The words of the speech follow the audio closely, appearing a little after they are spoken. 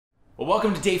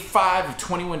Welcome to day 5 of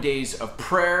 21 days of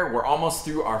prayer. We're almost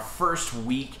through our first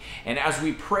week, and as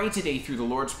we pray today through the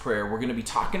Lord's Prayer, we're going to be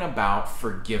talking about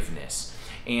forgiveness.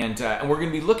 And we're going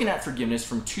to be looking at forgiveness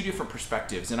from two different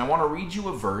perspectives. And I want to read you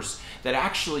a verse that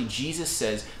actually Jesus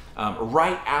says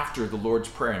right after the Lord's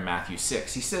Prayer in Matthew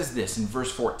 6. He says this in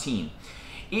verse 14,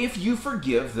 "If you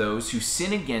forgive those who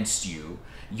sin against you,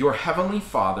 your heavenly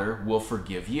Father will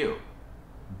forgive you.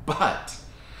 But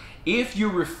if you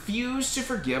refuse to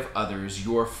forgive others,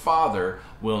 your Father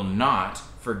will not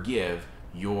forgive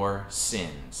your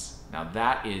sins." Now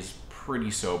that is pretty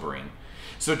sobering.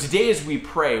 So today as we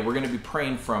pray, we're going to be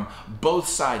praying from both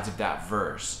sides of that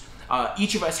verse.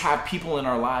 Each of us have people in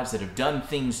our lives that have done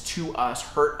things to us,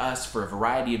 hurt us for a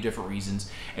variety of different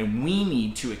reasons, and we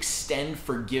need to extend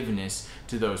forgiveness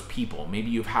to those people.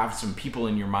 Maybe you have some people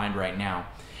in your mind right now.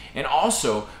 And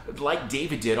also, like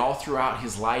David did all throughout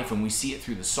his life, and we see it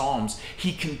through the Psalms,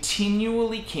 he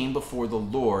continually came before the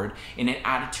Lord in an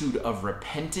attitude of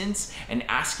repentance and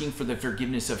asking for the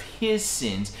forgiveness of his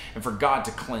sins and for God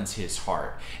to cleanse his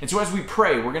heart. And so as we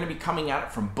pray, we're going to be coming at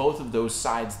it from both of those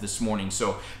sides this morning.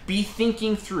 So be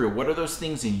thinking through what are those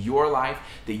things in your life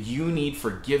that you need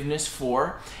forgiveness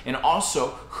for, and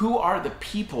also who are the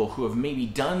people who have maybe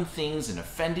done things and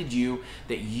offended you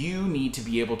that you need to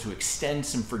be able to extend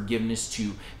some forgiveness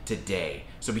to today.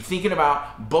 So be thinking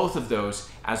about both of those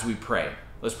as we pray.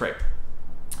 Let's pray.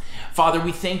 Father,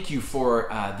 we thank you for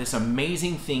this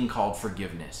amazing thing called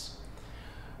forgiveness.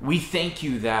 We thank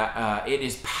you that it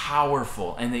is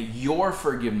powerful and that your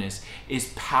forgiveness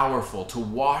is powerful to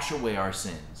wash away our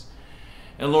sins.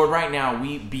 And Lord, right now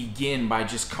we begin by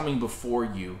just coming before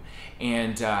you,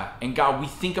 and God, we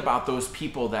think about those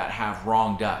people that have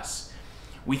wronged us.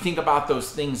 We think about those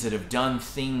things that have done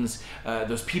things,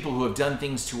 those people who have done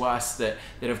things to us that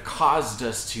have caused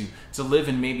us to live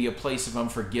in maybe a place of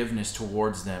unforgiveness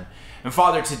towards them. And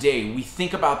Father, today we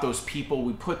think about those people,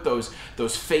 we put those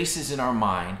faces in our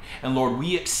mind, and Lord,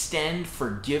 we extend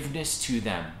forgiveness to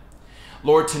them.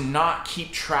 Lord, to not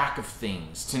keep track of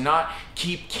things, to not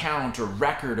keep count or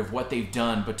record of what they've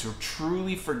done, but to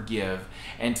truly forgive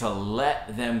and to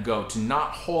let them go, to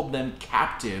not hold them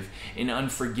captive in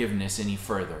unforgiveness any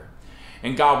further.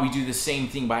 And God, we do the same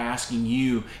thing by asking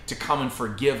you to come and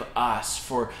forgive us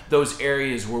for those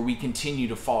areas where we continue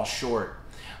to fall short.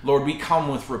 Lord, we come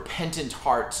with repentant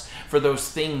hearts for those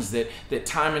things that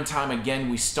time and time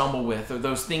again we stumble with, or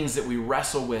those things that we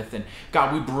wrestle with. And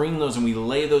God, we bring those and we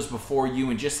lay those before you.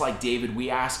 And just like David,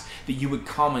 we ask that you would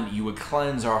come and you would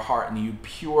cleanse our heart and that you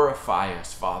purify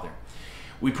us, Father.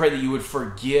 We pray that you would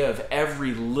forgive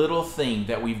every little thing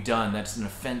that we've done that's an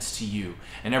offense to you,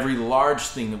 and every large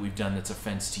thing that we've done that's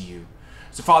offense to you.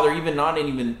 So Father, not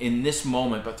even in this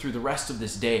moment, but through the rest of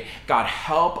this day, God,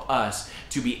 help us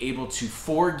to be able to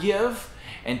forgive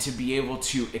and to be able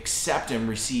to accept and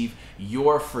receive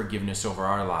your forgiveness over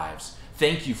our lives.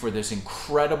 Thank you for this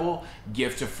incredible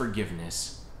gift of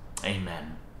forgiveness.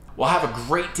 Amen. Well, have a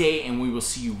great day, and we will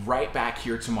see you right back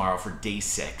here tomorrow for day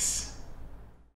 6.